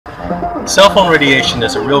Cell phone radiation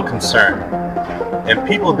is a real concern, and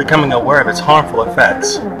people are becoming aware of its harmful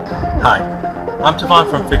effects. Hi, I'm Tavon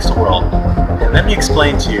from Fix the World, and let me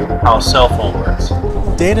explain to you how a cell phone works.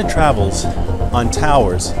 Data travels on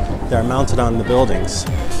towers that are mounted on the buildings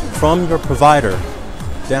from your provider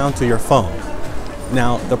down to your phone.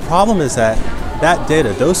 Now, the problem is that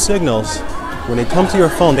data, those signals, when they come to your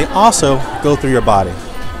phone, they also go through your body.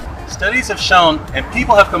 Studies have shown, and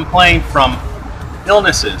people have complained from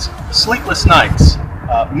illnesses, sleepless nights,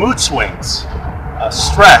 mood swings,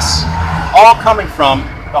 stress, all coming from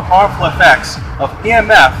the harmful effects of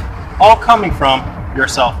EMF, all coming from your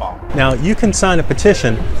cell phone. Now, you can sign a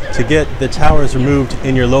petition to get the towers removed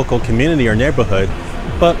in your local community or neighborhood,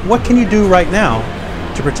 but what can you do right now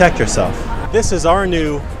to protect yourself? This is our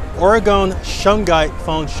new Orgone Shungite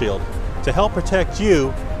phone shield to help protect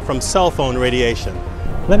you from cell phone radiation.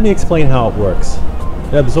 Let me explain how it works.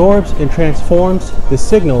 It absorbs and transforms the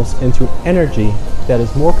signals into energy that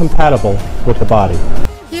is more compatible with the body.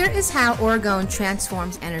 Here is how Orgone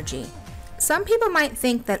transforms energy. Some people might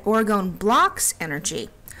think that Orgone blocks energy,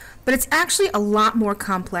 but it's actually a lot more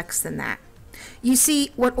complex than that. You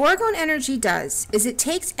see, what Orgone energy does is it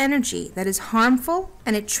takes energy that is harmful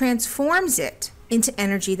and it transforms it into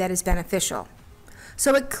energy that is beneficial.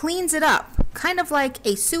 So it cleans it up, kind of like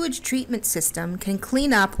a sewage treatment system can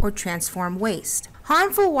clean up or transform waste.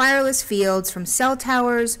 Harmful wireless fields from cell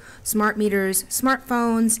towers, smart meters,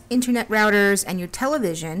 smartphones, internet routers, and your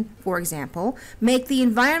television, for example, make the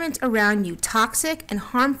environment around you toxic and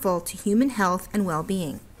harmful to human health and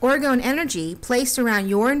well-being. Orgone energy placed around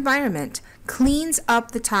your environment cleans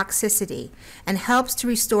up the toxicity and helps to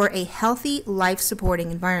restore a healthy,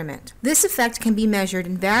 life-supporting environment. This effect can be measured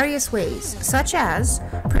in various ways, such as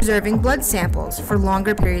preserving blood samples for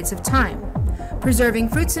longer periods of time, preserving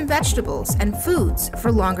fruits and vegetables and foods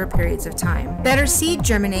for longer periods of time, better seed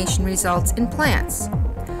germination results in plants,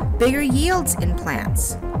 bigger yields in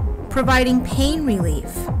plants, providing pain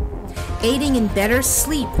relief, aiding in better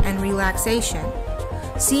sleep and relaxation,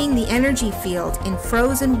 seeing the energy field in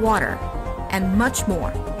frozen water, and much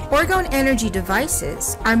more. Orgone energy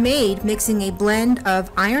devices are made mixing a blend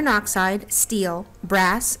of iron oxide, steel,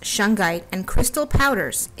 brass, shungite, and crystal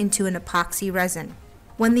powders into an epoxy resin.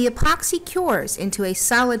 When the epoxy cures into a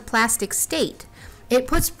solid plastic state, it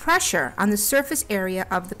puts pressure on the surface area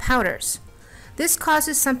of the powders. This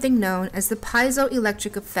causes something known as the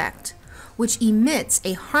piezoelectric effect, which emits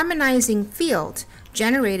a harmonizing field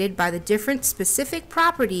generated by the different specific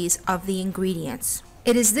properties of the ingredients.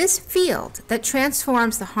 It is this field that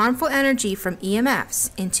transforms the harmful energy from EMFs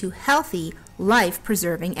into healthy,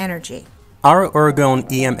 life-preserving energy. Our Orgone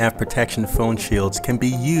EMF protection phone shields can be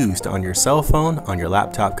used on your cell phone, on your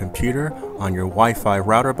laptop computer, on your Wi-Fi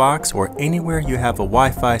router box, or anywhere you have a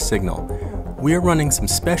Wi-Fi signal. We're running some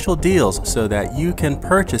special deals so that you can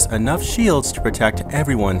purchase enough shields to protect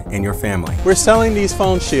everyone in your family. We're selling these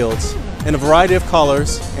phone shields in a variety of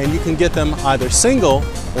colors, and you can get them either single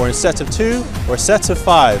or in sets of 2 or sets of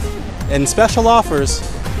 5, and special offers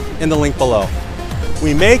in the link below.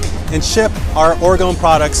 We make and ship our Orgone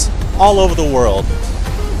products all over the world.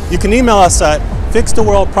 You can email us at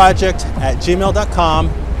fixtheworldproject@gmail.com,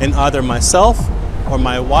 and either myself or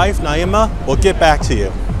my wife Naima will get back to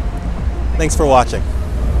you. Thanks for watching.